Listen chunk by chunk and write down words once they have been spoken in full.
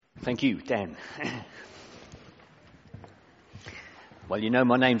Thank you, Dan. Well, you know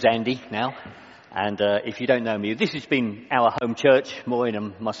my name's Andy now, and if you don't know me, this has been our home church, Maureen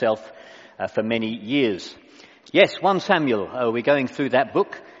and myself, for many years. Yes, 1 Samuel, we're going through that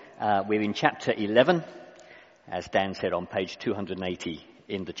book. We're in chapter 11, as Dan said, on page 280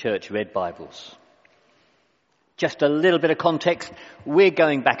 in the Church Red Bibles. Just a little bit of context. We're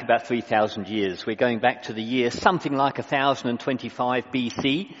going back about 3,000 years. We're going back to the year something like 1025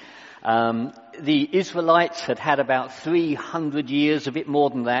 BC. The Israelites had about 300 years, a bit more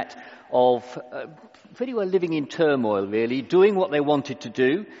than that, of pretty well living in turmoil, really, doing what they wanted to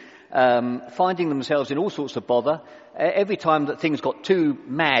do, finding themselves in all sorts of bother. Every time that things got too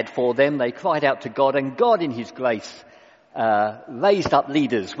mad for them, they cried out to God, and God, in His grace, raised up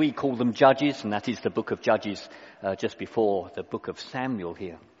leaders. We call them judges, and that is the book of Judges, just before the book of Samuel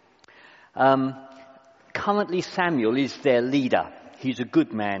here. Currently Samuel is their leader. He's a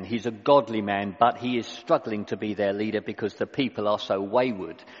good man, he's a godly man, but he is struggling to be their leader because the people are so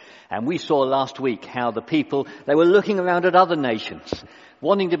wayward. And we saw last week how the people, they were looking around at other nations,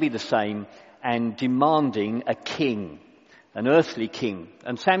 wanting to be the same and demanding a king, an earthly king.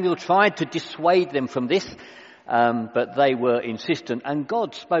 And Samuel tried to dissuade them from this, but they were insistent, and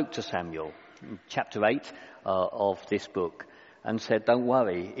God spoke to Samuel in chapter 8 of this book and said, don't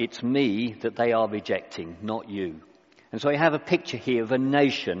worry, it's me that they are rejecting, not you. And so we have a picture here of a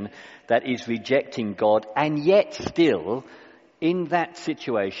nation that is rejecting God, and yet still, in that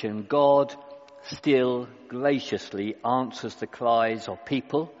situation, God still graciously answers the cries of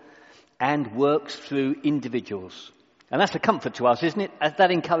people and works through individuals. And that's a comfort to us, isn't it?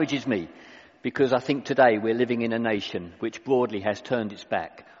 That encourages me. Because I think today we're living in a nation which broadly has turned its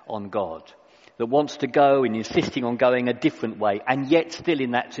back on God, that wants to go and insisting on going a different way, and yet still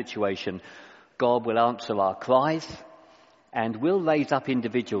in that situation, God will answer our cries and will raise up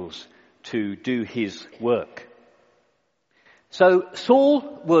individuals to do His work. So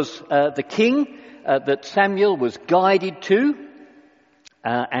Saul was the king that Samuel was guided to,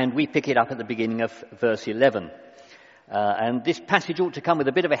 and we pick it up at the beginning of verse 11. And this passage ought to come with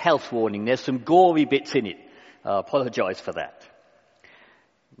a bit of a health warning. There's some gory bits in it. I apologise for that.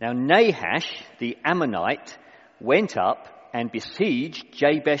 Now Nahash, the Ammonite, went up and besieged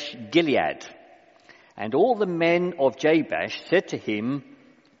Jabesh Gilead. And all the men of Jabesh said to him,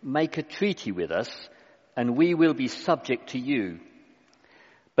 make a treaty with us, and we will be subject to you.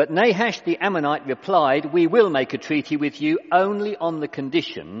 But Nahash the Ammonite replied, we will make a treaty with you only on the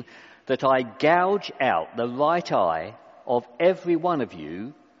condition that I gouge out the right eye of every one of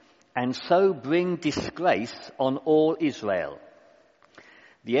you, and so bring disgrace on all Israel.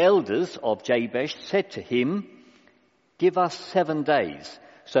 The elders of Jabesh said to him, give us 7 days,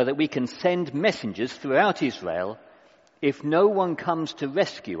 so that we can send messengers throughout Israel. If no one comes to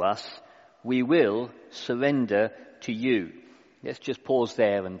rescue us, we will surrender to you. Let's just pause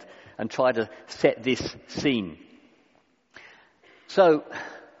there and try to set this scene. So,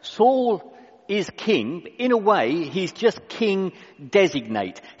 Saul is king. In a way, he's just king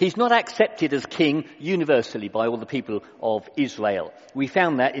designate. He's not accepted as king universally by all the people of Israel. We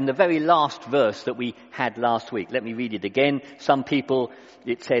found that in the very last verse that we had last week. Let me read it again. Some people,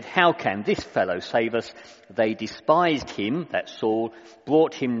 it said, how can this fellow save us? They despised him, that's Saul,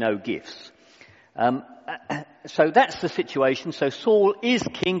 brought him no gifts. So that's the situation. So Saul is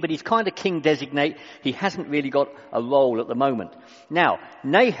king, but he's kind of king designate. He hasn't really got a role at the moment. Now,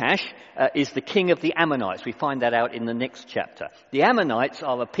 Nahash is the king of the Ammonites. We find that out in the next chapter. The Ammonites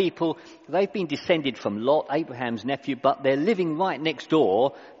are a people, they've been descended from Lot, Abraham's nephew, but they're living right next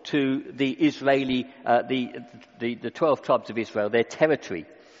door to the Israeli, the 12 tribes of Israel, their territory.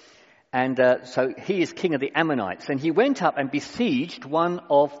 And so he is king of the Ammonites. And he went up and besieged one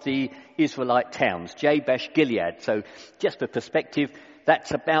of the Israelite towns, Jabesh Gilead. So just for perspective,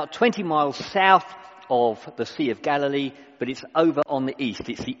 that's about 20 miles south of the Sea of Galilee, but it's over on the east.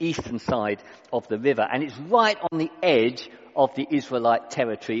 It's the eastern side of the river. And it's right on the edge of the Israelite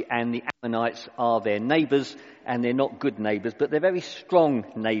territory. And the Ammonites are their neighbours, and they're not good neighbours, but they're very strong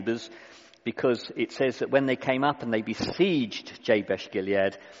neighbours, because it says that when they came up and they besieged Jabesh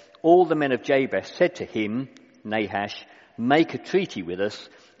Gilead, all the men of Jabesh said to him, Nahash, make a treaty with us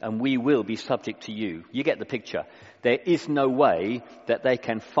and we will be subject to you. You get the picture. There is no way that they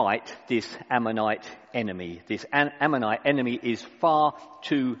can fight this Ammonite enemy. This Ammonite enemy is far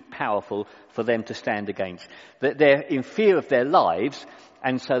too powerful for them to stand against. They're in fear of their lives,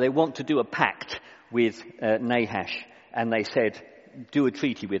 and so they want to do a pact with Nahash. And they said, do a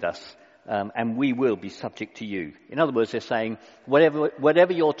treaty with us. And we will be subject to you. In other words, they're saying,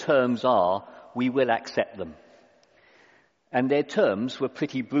 whatever your terms are, we will accept them. And their terms were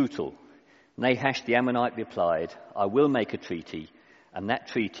pretty brutal. Nahash the Ammonite replied, I will make a treaty, and that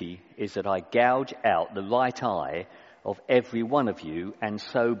treaty is that I gouge out the right eye of every one of you and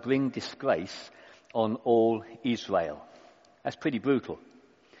so bring disgrace on all Israel. That's pretty brutal.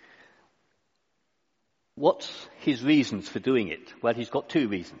 What's his reasons for doing it? Well, he's got two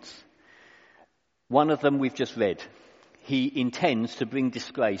reasons. One of them we've just read. He intends to bring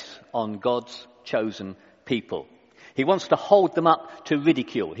disgrace on God's chosen people. He wants to hold them up to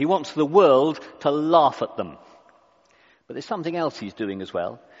ridicule. He wants the world to laugh at them. But there's something else he's doing as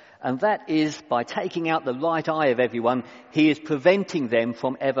well, and that is by taking out the right eye of everyone, he is preventing them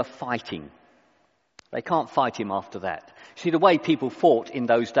from ever fighting. They can't fight him after that. See, the way people fought in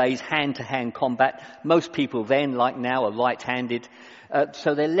those days, hand-to-hand combat, most people then, like now, are right-handed,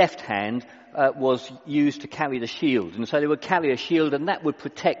 so their left hand was used to carry the shield. And so they would carry a shield, and that would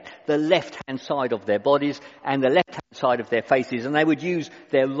protect the left-hand side of their bodies and the left-hand side of their faces, and they would use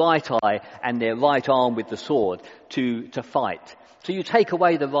their right eye and their right arm with the sword to fight. So you take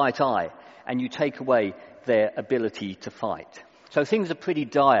away the right eye, and you take away their ability to fight. So things are pretty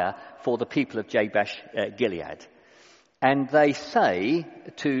dire for the people of Jabesh Gilead. And they say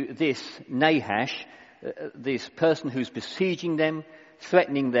to this Nahash, this person who's besieging them,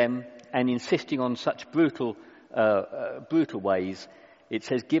 threatening them, and insisting on such brutal ways, it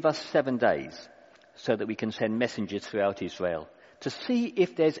says, give us 7 days so that we can send messengers throughout Israel to see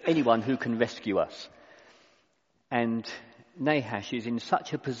if there's anyone who can rescue us. And Nahash is in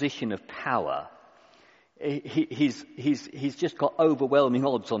such a position of power. He's just got overwhelming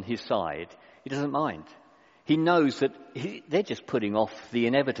odds on his side. He doesn't mind. He knows that they're just putting off the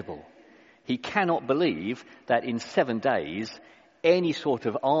inevitable. He cannot believe that in 7 days any sort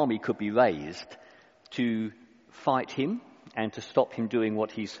of army could be raised to fight him and to stop him doing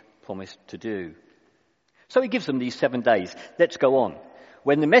what he's promised to do. So he gives them these 7 days. Let's go on.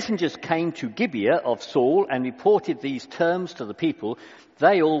 When the messengers came to Gibeah of Saul and reported these terms to the people,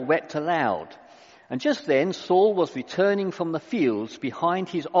 they all wept aloud. And just then Saul was returning from the fields behind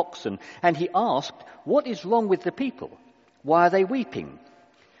his oxen, and he asked, what is wrong with the people? Why are they weeping?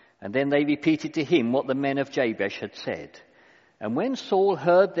 And then they repeated to him what the men of Jabesh had said. And when Saul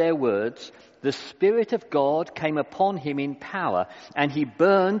heard their words, the Spirit of God came upon him in power, and he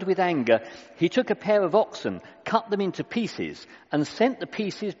burned with anger. He took a pair of oxen, cut them into pieces, and sent the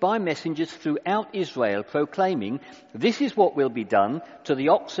pieces by messengers throughout Israel, proclaiming, this is what will be done to the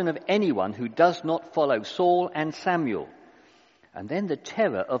oxen of anyone who does not follow Saul and Samuel. And then the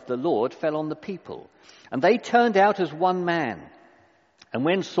terror of the Lord fell on the people, and they turned out as one man. And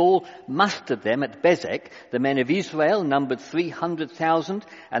when Saul mustered them at Bezek, the men of Israel numbered 300,000,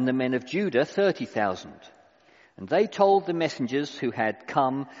 and the men of Judah 30,000. And they told the messengers who had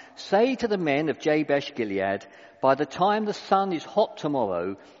come, say to the men of Jabesh Gilead, by the time the sun is hot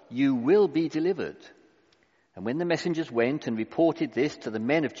tomorrow, you will be delivered. And when the messengers went and reported this to the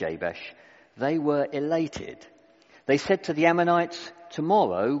men of Jabesh, they were elated. They said to the Ammonites,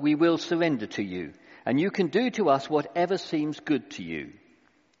 tomorrow we will surrender to you, and you can do to us whatever seems good to you.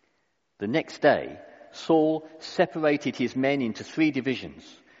 The next day, Saul separated his men into 3 divisions.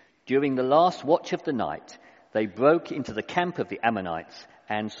 During the last watch of the night, they broke into the camp of the Ammonites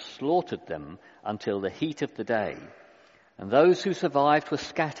and slaughtered them until the heat of the day. And those who survived were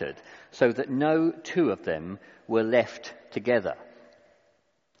scattered, so that no 2 of them were left together.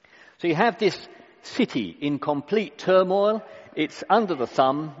 So you have this city in complete turmoil. It's under the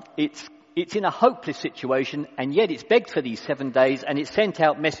thumb. It's in a hopeless situation, and yet it's begged for these 7 days, and it's sent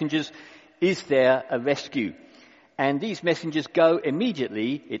out messengers. Is there a rescue? And these messengers go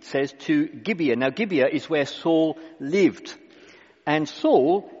immediately, it says, to Gibeah. Now, Gibeah is where Saul lived. And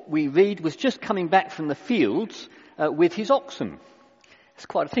Saul, we read, was just coming back from the fields with his oxen. It's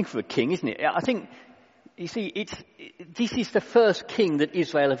quite a thing for a king, isn't it? I think, you see, this is the first king that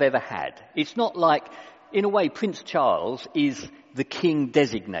Israel have ever had. It's not like, in a way, Prince Charles is the king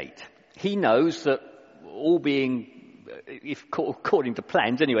designate. He knows that all being, if according to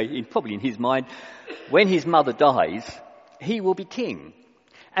plans anyway, probably in his mind, when his mother dies, he will be king.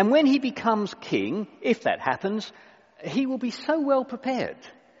 And when he becomes king, if that happens, he will be so well prepared.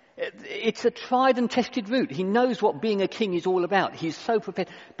 It's a tried and tested route. He knows what being a king is all about. He's so prepared.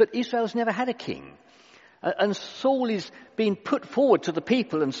 But Israel's never had a king. And Saul is being put forward to the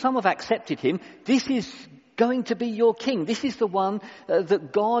people, and some have accepted him. This is going to be your king. This is the one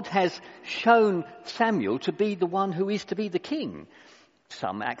that God has shown Samuel to be the one who is to be the king.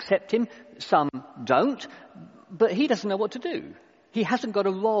 Some accept him, some don't, but he doesn't know what to do. He hasn't got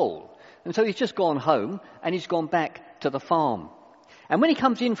a role. And so he's just gone home and he's gone back to the farm. And when he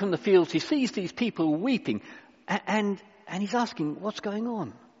comes in from the fields, he sees these people weeping. And And he's asking, what's going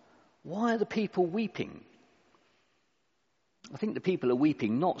on? Why are the people weeping? I think the people are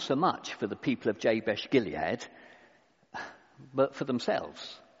weeping not so much for the people of Jabesh Gilead, but for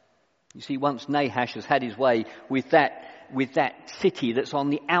themselves. You see, once Nahash has had his way with that city that's on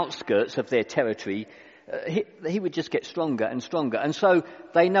the outskirts of their territory, he would just get stronger and stronger. And so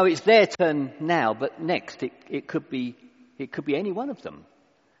they know it's their turn now, but next it could be any one of them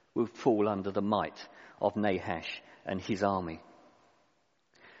will fall under the might of Nahash and his army.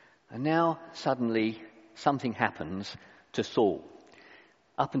 And now suddenly something happens to Saul.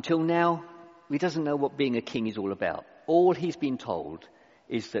 Up until now, he doesn't know what being a king is all about. All he's been told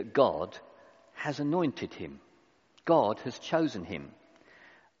is that God has anointed him. God has chosen him.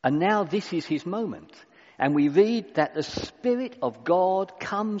 And now this is his moment. And we read that the Spirit of God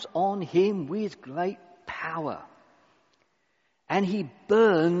comes on him with great power. And he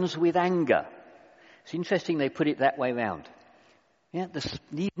burns with anger. It's interesting they put it that way round. Yeah,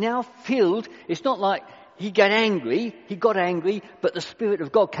 he's now filled. It's not like he got angry, but the Spirit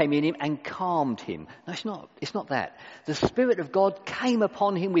of God came in him and calmed him. No, it's not that. The Spirit of God came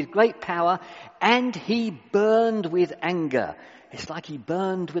upon him with great power and he burned with anger. It's like he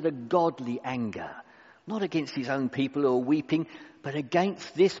burned with a godly anger. Not against his own people who are weeping, but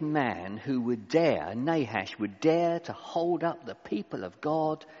against this man who would dare, Nahash would dare to hold up the people of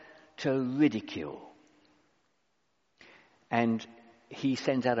God to ridicule. And he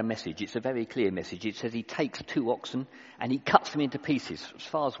sends out a message. It's a very clear message. It says he takes 2 oxen and he cuts them into pieces. As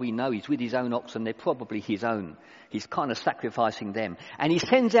far as we know, he's with his own oxen. They're probably his own. He's kind of sacrificing them. And he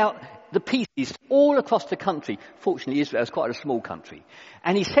sends out the pieces all across the country. Fortunately, Israel is quite a small country.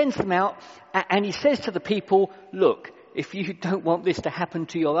 And he sends them out and he says to the people, look, if you don't want this to happen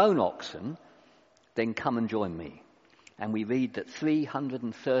to your own oxen, then come and join me. And we read that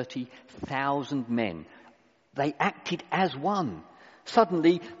 330,000 men, they acted as one.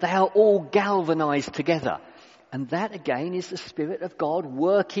 Suddenly, they are all galvanized together. And that, again, is the Spirit of God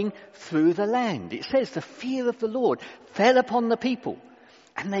working through the land. It says the fear of the Lord fell upon the people.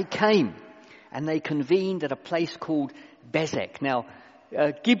 And they came. And they convened at a place called Bezek. Now,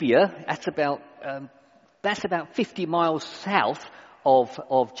 Gibeah, that's about 50 miles south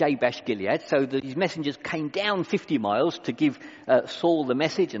of Jabesh Gilead. So these messengers came down 50 miles to give Saul the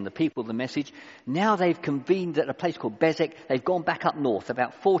message and the people the message. Now they've convened at a place called Bezek. They've gone back up north,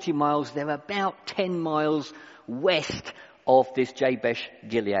 about 40 miles. They're about 10 miles west of this Jabesh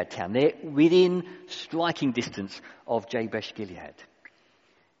Gilead town. They're within striking distance of Jabesh Gilead.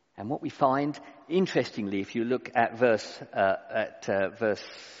 And what we find, interestingly, if you look at verse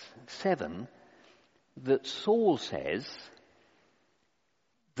 7, that Saul says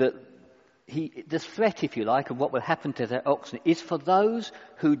that the threat, if you like, of what will happen to their oxen is for those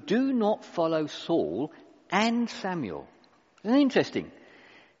who do not follow Saul and Samuel. Isn't it interesting?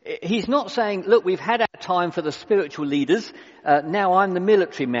 He's not saying, look, we've had our time for the spiritual leaders, now I'm the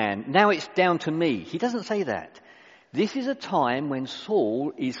military man, now it's down to me. He doesn't say that. This is a time when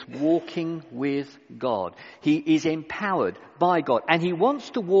Saul is walking with God. He is empowered by God, and he wants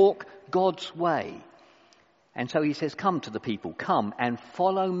to walk God's way. And so he says, come to the people, come and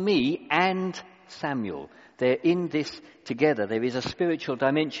follow me and Samuel. They're in this together. There is a spiritual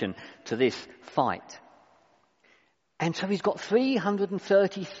dimension to this fight. And so he's got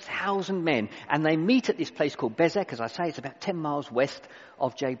 330,000 men, and they meet at this place called Bezek. As I say, it's about 10 miles west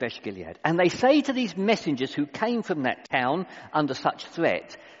of Jabesh Gilead. And they say to these messengers who came from that town under such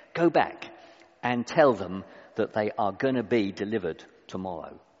threat, go back and tell them that they are going to be delivered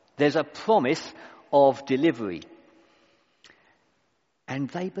tomorrow. There's a promise of delivery. And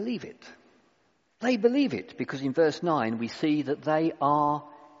they believe it. They believe it because in verse 9 we see that they are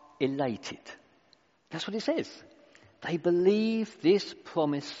elated. That's what it says. They believe this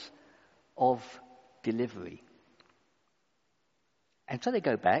promise of delivery. And so they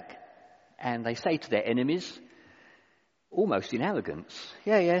go back and they say to their enemies, almost in arrogance,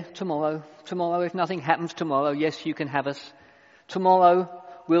 yeah, tomorrow, if nothing happens tomorrow, yes, you can have us. Tomorrow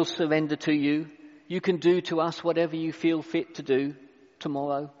we'll surrender to you. You can do to us whatever you feel fit to do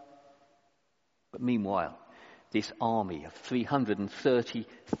tomorrow. But meanwhile, this army of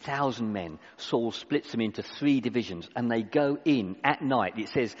 330,000 men, Saul splits them into 3 divisions and they go in at night. It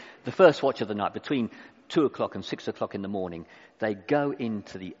says the first watch of the night, between 2 o'clock and 6 o'clock in the morning, they go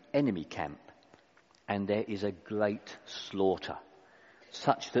into the enemy camp and there is a great slaughter,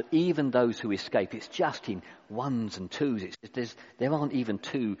 such that even those who escape, it's just in 1s and 2s. There aren't even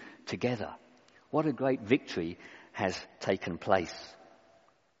 2 together. What a great victory has taken place.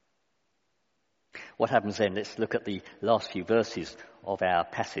 What happens then? Let's look at the last few verses of our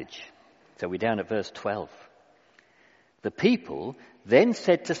passage. So we're down at verse 12. The people then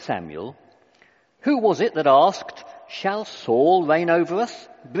said to Samuel, "Who was it that asked, 'Shall Saul reign over us?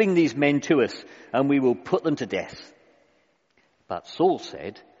 Bring these men to us, and we will put them to death.' But Saul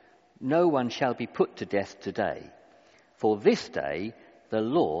said, 'No one shall be put to death today, for this day the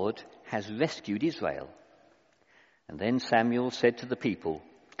Lord has rescued Israel.' And then Samuel said to the people,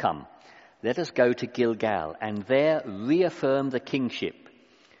 'Come, let us go to Gilgal and there reaffirm the kingship.'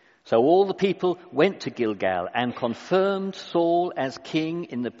 So all the people went to Gilgal and confirmed Saul as king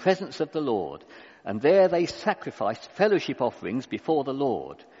in the presence of the Lord. And there they sacrificed fellowship offerings before the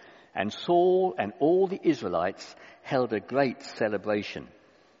Lord. And Saul and all the Israelites held a great celebration."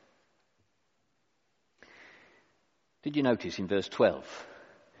 Did you notice in verse 12,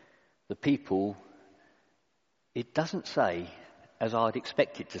 the people, it doesn't say, as I'd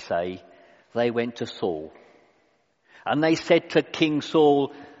expect it to say, they went to Saul. And they said to King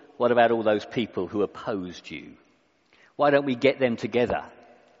Saul, "What about all those people who opposed you? Why don't we get them together?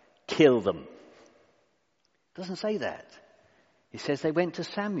 Kill them." It doesn't say that. It says they went to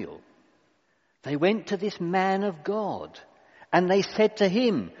Samuel. They went to this man of God. And they said to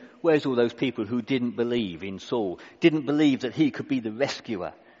him, "Where's all those people who didn't believe in Saul, didn't believe that he could be the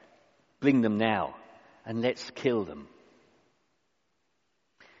rescuer? Bring them now and let's kill them."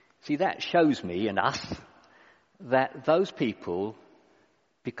 See, that shows me and us that those people,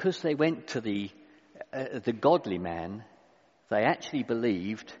 because they went to the godly man, they actually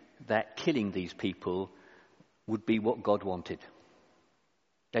believed that killing these people would be what God wanted.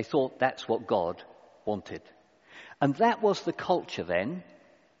 They thought that's what God wanted. And that was the culture then.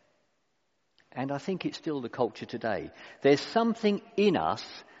 And I think it's still the culture today. There's something in us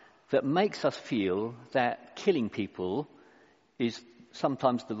that makes us feel that killing people is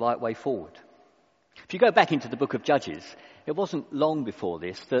sometimes the right way forward. If you go back into the book of Judges, it wasn't long before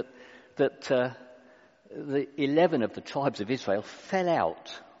this that the 11 of the tribes of Israel fell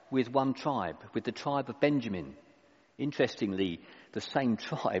out with one tribe, with the tribe of Benjamin. Interestingly, the same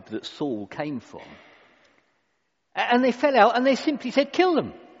tribe that Saul came from. And they fell out and they simply said, "Kill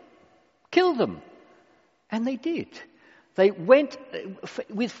them. Kill them." And they did. They went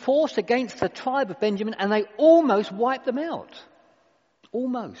with force against the tribe of Benjamin and they almost wiped them out.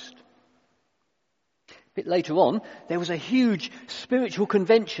 Almost. A bit later on, there was a huge spiritual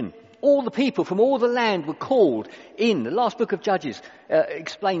convention. All the people from all the land were called in. The last book of Judges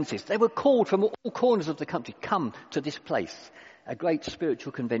explains this. They were called from all corners of the country. Come to this place. A great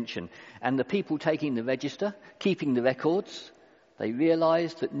spiritual convention. And the people taking the register, keeping the records, they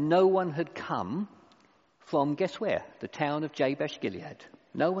realized that no one had come from, guess where? The town of Jabesh Gilead.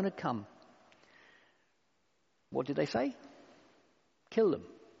 No one had come. What did they say? Kill them.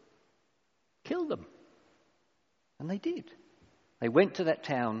 Kill them. And they did. They went to that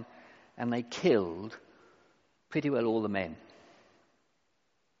town and they killed pretty well all the men.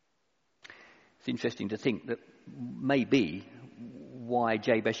 It's interesting to think that maybe why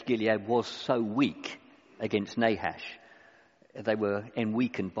Jabesh Gilead was so weak against Nahash. They were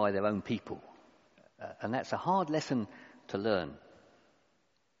weakened by their own people. And that's a hard lesson to learn.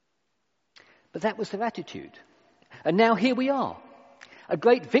 But that was their attitude. And now here we are. A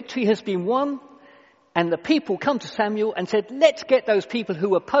great victory has been won. And the people come to Samuel and said, "Let's get those people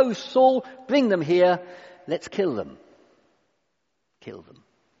who opposed Saul, bring them here, let's kill them." Kill them.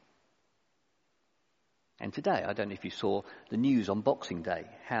 And today, I don't know if you saw the news on Boxing Day,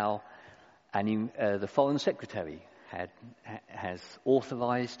 how the Foreign Secretary has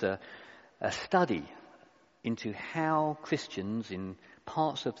authorised a study into how Christians in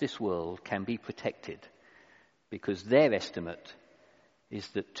parts of this world can be protected, because their estimate is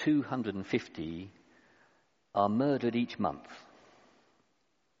that 250 are murdered each month.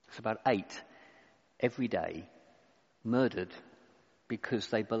 It's about 8 every day murdered because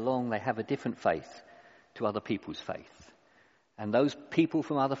they have a different faith to other people's faith. And those people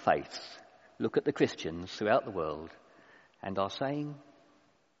from other faiths look at the Christians throughout the world and are saying,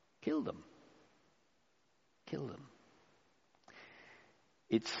 "Kill them. Kill them."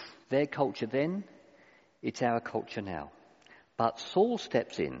 It's their culture then, it's our culture now. But Saul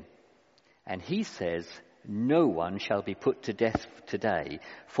steps in and he says, "No one shall be put to death today,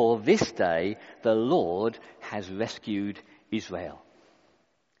 for this day the Lord has rescued Israel."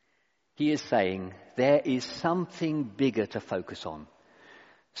 He is saying there is something bigger to focus on,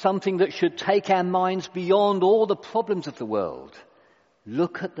 something that should take our minds beyond all the problems of the world.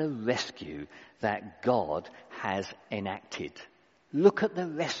 Look at the rescue that God has enacted. Look at the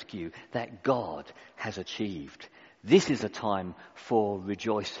rescue that God has achieved. This is a time for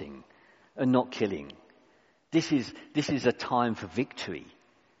rejoicing and not killing. This is a time for victory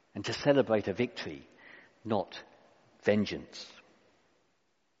and to celebrate a victory, not vengeance.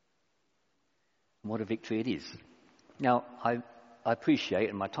 And what a victory it is. Now, I appreciate,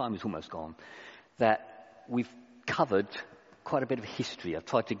 and my time is almost gone, that we've covered quite a bit of history. I've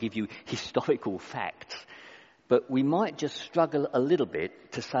tried to give you historical facts. But we might just struggle a little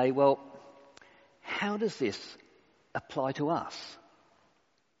bit to say, well, how does this apply to us?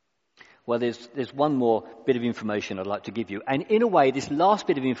 Well, there's one more bit of information I'd like to give you. And in a way, this last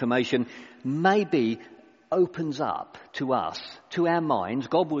bit of information maybe opens up to us, to our minds.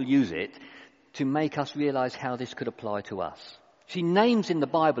 God will use it to make us realize how this could apply to us. See, names in the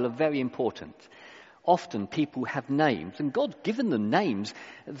Bible are very important. Often people have names, and God's given them names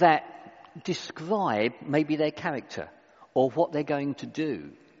that describe maybe their character or what they're going to do.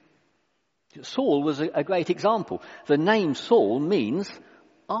 Saul was a great example. The name Saul means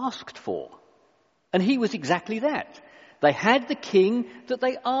asked for. And he was exactly that. They had the king that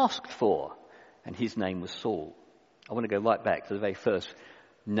they asked for, and his name was Saul. I want to go right back to the very first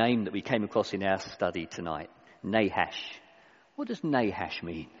name that we came across in our study tonight, Nahash. What does Nahash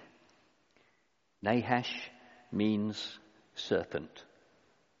mean? Nahash means serpent.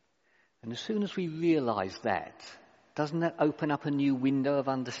 And as soon as we realize that, doesn't that open up a new window of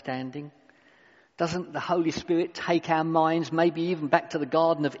understanding? Doesn't the Holy Spirit take our minds maybe even back to the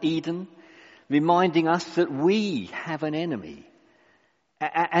Garden of Eden, reminding us that we have an enemy?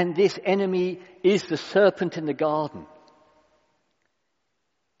 And this enemy is the serpent in the garden.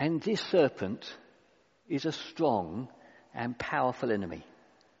 And this serpent is a strong and powerful enemy.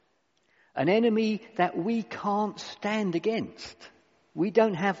 An enemy that we can't stand against. We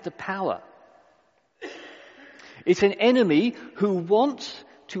don't have the power. It's an enemy who wants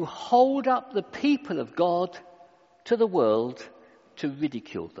to hold up the people of God to the world to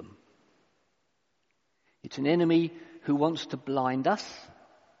ridicule them. It's an enemy who wants to blind us.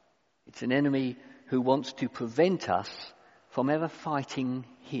 It's an enemy who wants to prevent us from ever fighting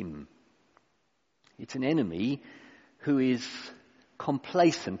him. It's an enemy who is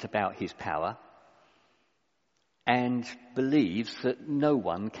complacent about his power and believes that no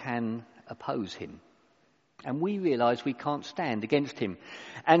one can oppose him. And we realize we can't stand against him.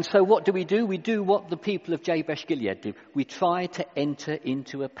 And so what do? We do what the people of Jabesh Gilead did. We try to enter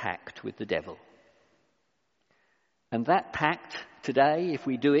into a pact with the devil. And that pact today, if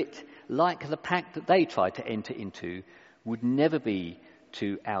we do it like the pact that they tried to enter into, would never be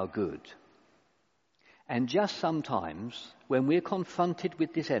to our good. And just sometimes, when we're confronted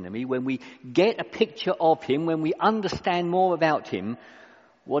with this enemy, when we get a picture of him, when we understand more about him,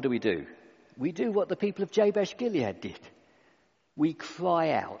 what do? We do what the people of Jabesh Gilead did. We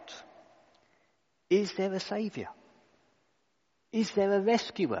cry out, is there a saviour? Is there a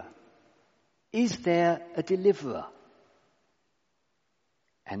rescuer? Is there a deliverer?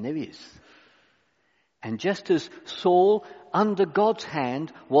 And there is. And just as Saul, under God's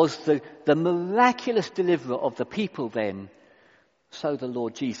hand, was the miraculous deliverer of the people then, so the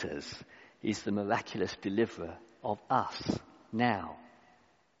Lord Jesus is the miraculous deliverer of us now.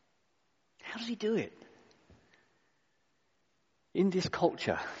 How does he do it? In this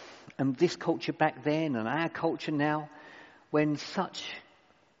culture, and this culture back then and our culture now, when such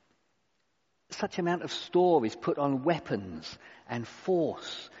amount of store is put on weapons and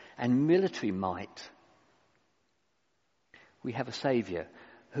force and military might, we have a Saviour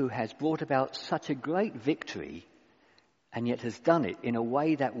who has brought about such a great victory and yet has done it in a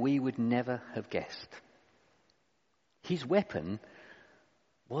way that we would never have guessed. His weapon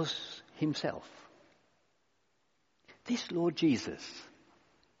was himself. This Lord Jesus,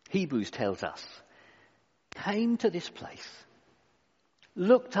 Hebrews tells us, came to this place,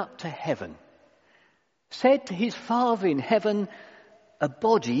 looked up to heaven, said to his Father in heaven, a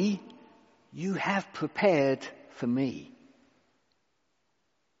body you have prepared for me.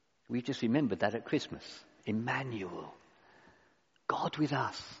 We just remembered that at Christmas. Emmanuel, God with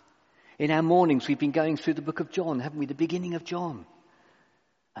us. In our mornings we've been going through the book of John, haven't we? The beginning of John.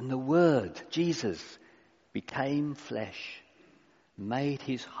 And the Word, Jesus, became flesh, made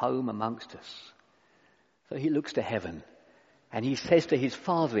his home amongst us. So he looks to heaven and he says to his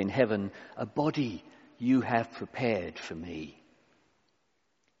Father in heaven, a body you have prepared for me.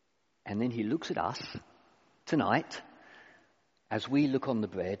 And then he looks at us tonight as we look on the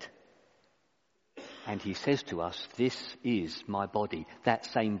bread and he says to us, this is my body, that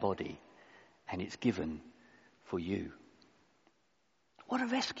same body, and it's given for you. What a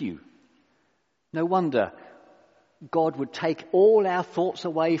rescue. No wonder God would take all our thoughts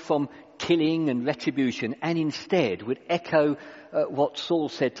away from killing and retribution and instead would echo what Saul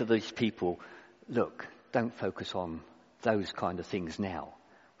said to these people. Look, don't focus on those kind of things now.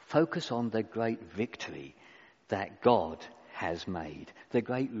 Focus on the great victory that God has made, the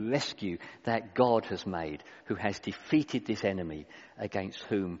great rescue that God has made, who has defeated this enemy against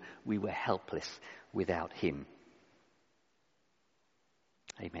whom we were helpless without him.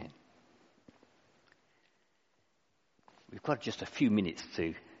 Amen. We've got just a few minutes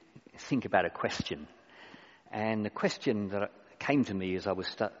to think about a question. And the question that came to me as I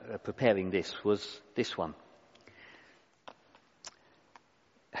was preparing this was this one.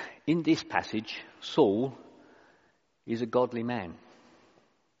 In this passage, Saul is a godly man.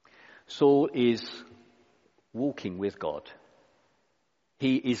 Saul is walking with God.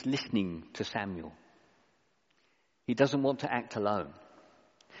 He is listening to Samuel. He doesn't want to act alone.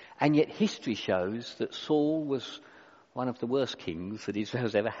 And yet history shows that Saul was one of the worst kings that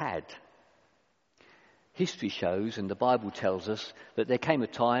Israel's ever had. History shows, and the Bible tells us, that there came a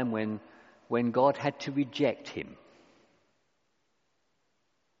time when God had to reject him.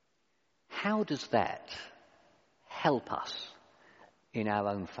 How does that help us in our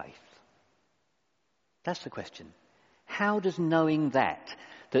own faith? That's the question. How does knowing that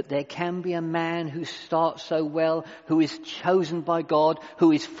there can be a man who starts so well, who is chosen by God,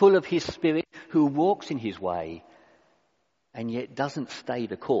 who is full of his Spirit, who walks in his way, and yet doesn't stay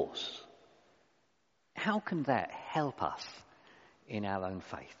the course? How can that help us in our own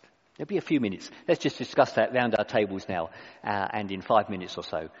faith? There'll be a few minutes. Let's just discuss that round our tables now, and in 5 minutes or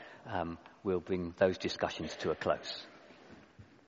so, we'll bring those discussions to a close.